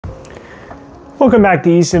Welcome back to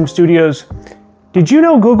eSIM Studios. Did you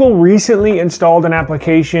know Google recently installed an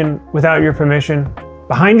application without your permission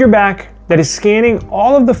behind your back that is scanning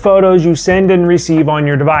all of the photos you send and receive on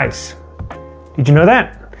your device? Did you know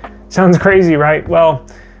that? Sounds crazy, right? Well,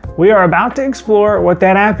 we are about to explore what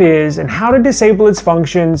that app is and how to disable its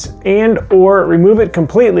functions and/or remove it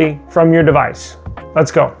completely from your device.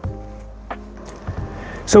 Let's go.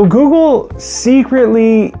 So Google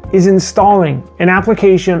secretly is installing an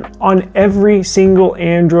application on every single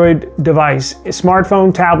Android device,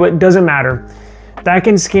 smartphone, tablet, doesn't matter, that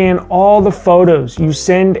can scan all the photos you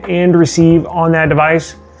send and receive on that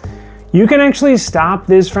device. You can actually stop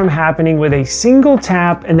this from happening with a single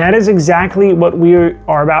tap, and that is exactly what we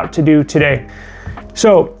are about to do today.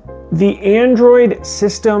 So the Android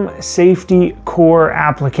System SafetyCore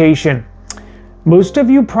application. Most of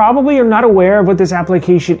you probably are not aware of what this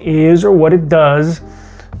application is or what it does.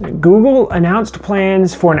 Google announced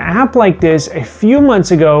plans for an app like this a few months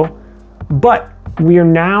ago, but we are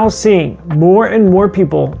now seeing more and more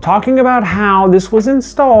people talking about how this was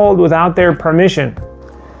installed without their permission.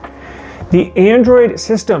 The Android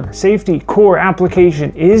System SafetyCore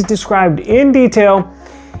application is described in detail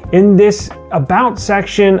in this About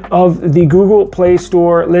section of the Google Play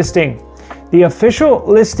Store listing. The official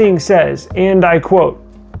listing says, and I quote,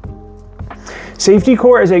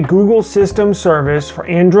 SafetyCore is a Google system service for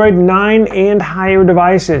Android 9 and higher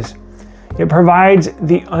devices. It provides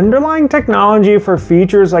the underlying technology for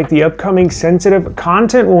features like the upcoming sensitive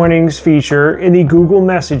content warnings feature in the Google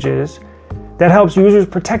Messages that helps users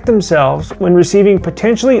protect themselves when receiving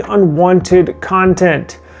potentially unwanted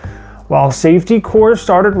content. While SafetyCore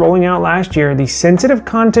started rolling out last year, the sensitive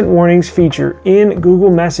content warnings feature in Google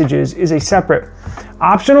Messages is a separate,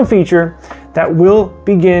 optional feature that will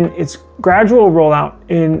begin its gradual rollout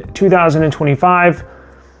in 2025.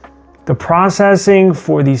 The processing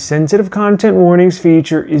for the sensitive content warnings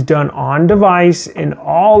feature is done on device, and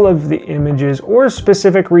all of the images or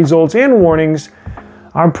specific results and warnings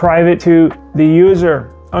are private to the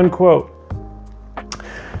user, unquote.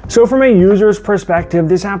 So from a user's perspective,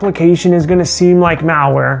 this application is going to seem like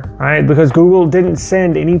malware, right? Because Google didn't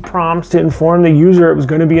send any prompts to inform the user it was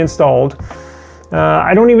going to be installed.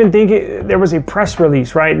 I don't even think there was a press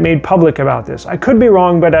release, right, made public about this. I could be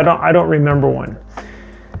wrong, but I don't remember one.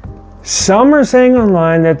 Some are saying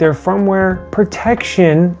online that their firmware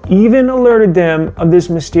protection even alerted them of this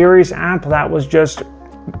mysterious app that was just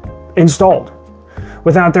installed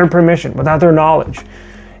without their permission, without their knowledge.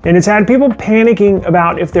 And it's had people panicking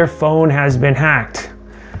about if their phone has been hacked.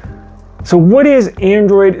 So what is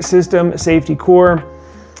Android System SafetyCore?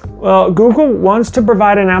 Well, Google wants to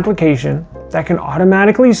provide an application that can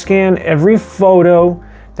automatically scan every photo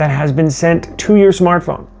that has been sent to your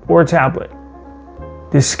smartphone or tablet.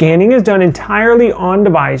 This scanning is done entirely on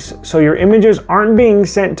device, so your images aren't being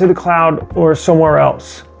sent to the cloud or somewhere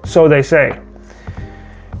else, so they say.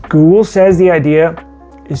 Google says the idea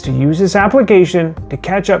is to use this application to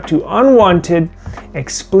catch up to unwanted,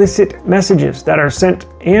 explicit messages that are sent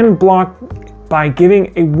and blocked by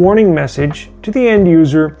giving a warning message to the end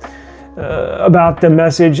user about the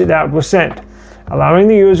message that was sent, allowing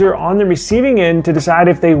the user on the receiving end to decide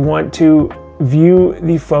if they want to view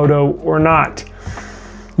the photo or not.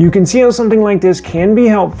 You can see how something like this can be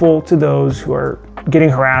helpful to those who are getting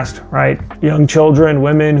harassed, right? Young children,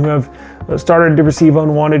 women who have started to receive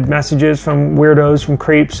unwanted messages from weirdos, from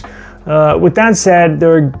creeps. With that said,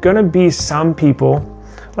 there are gonna be some people,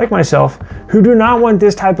 like myself, who do not want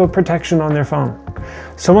this type of protection on their phone.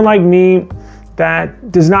 Someone like me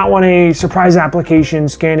that does not want a surprise application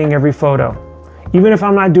scanning every photo. Even if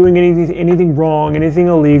I'm not doing anything wrong, anything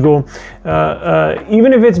illegal,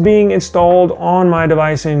 even if it's being installed on my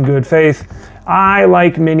device in good faith, I,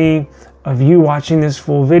 like many of you watching this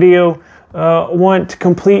full video, want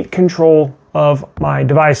complete control of my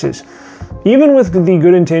devices. Even with the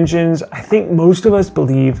good intentions, I think most of us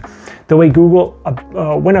believe the way Google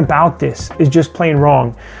went about this is just plain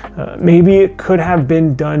wrong. Maybe it could have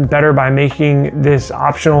been done better by making this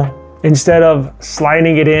optional instead of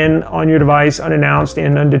sliding it in on your device unannounced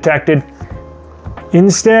and undetected.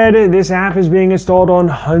 Instead, this app is being installed on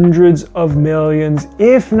hundreds of millions,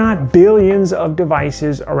 if not billions, of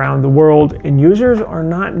devices around the world, and users are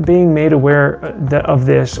not being made aware of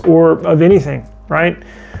this or of anything, right?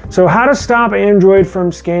 So how to stop Android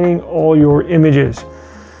from scanning all your images?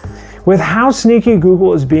 With how sneaky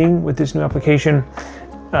Google is being with this new application,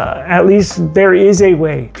 at least there is a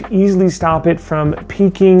way to easily stop it from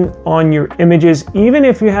peeking on your images, even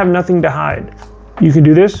if you have nothing to hide. You can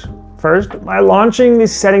do this first by launching the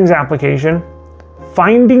Settings application,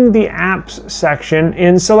 finding the Apps section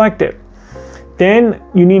and select it. Then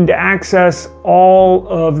you need to access all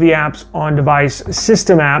of the apps on device,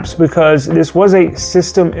 system apps, because this was a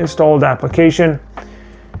system installed application.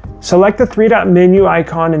 Select the three-dot menu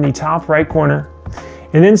icon in the top right corner,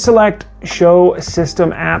 and then select Show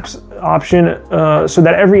System Apps option so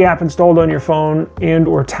that every app installed on your phone and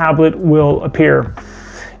or tablet will appear.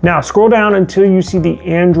 Now scroll down until you see the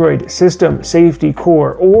Android System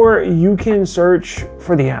SafetyCore, or you can search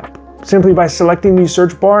for the app simply by selecting the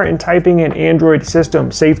search bar and typing in Android System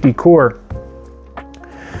SafetyCore.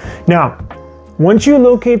 Now, once you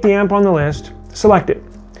locate the app on the list, select it.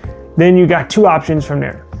 Then you got two options from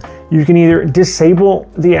there. You can either disable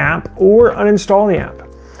the app or uninstall the app.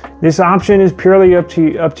 This option is purely up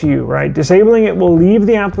to you, right? Disabling it will leave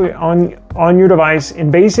the app on your device,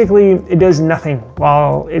 and basically it does nothing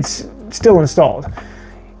while it's still installed.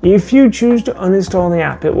 If you choose to uninstall the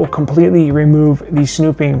app, it will completely remove the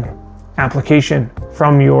snooping application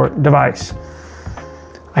from your device.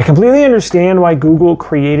 I completely understand why Google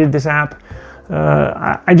created this app.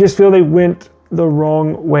 I just feel they went the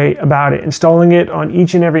wrong way about it, installing it on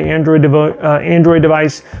each and every Android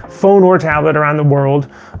device, phone or tablet around the world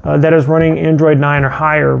that is running Android 9 or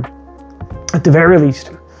higher. At the very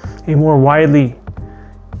least, a more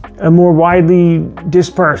widely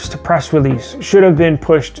dispersed press release should have been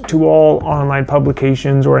pushed to all online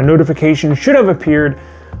publications, or a notification should have appeared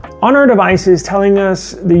on our devices telling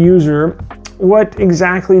us, the user, what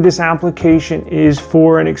exactly this application is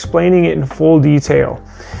for and explaining it in full detail.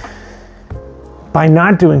 By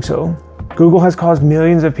not doing so, Google has caused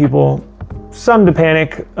millions of people, some to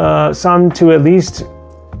panic, some to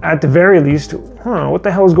at the very least, what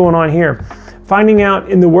the hell is going on here? Finding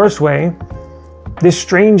out in the worst way, this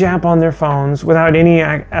strange app on their phones without any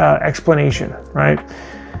explanation, right?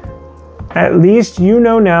 At least you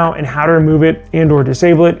know now and how to remove it and or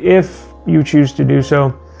disable it if you choose to do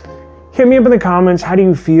so. Hit me up in the comments. How do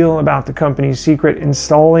you feel about the company's secret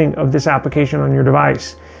installing of this application on your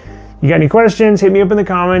device? You got any questions? Hit me up in the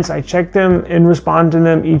comments. I check them and respond to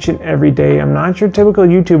them each and every day. I'm not your typical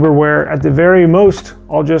YouTuber where at the very most,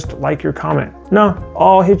 I'll just like your comment. No,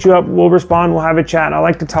 I'll hit you up, we'll respond, we'll have a chat. I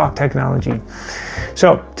like to talk technology.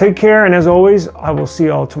 So take care, and as always, I will see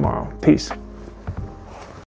you all tomorrow. Peace.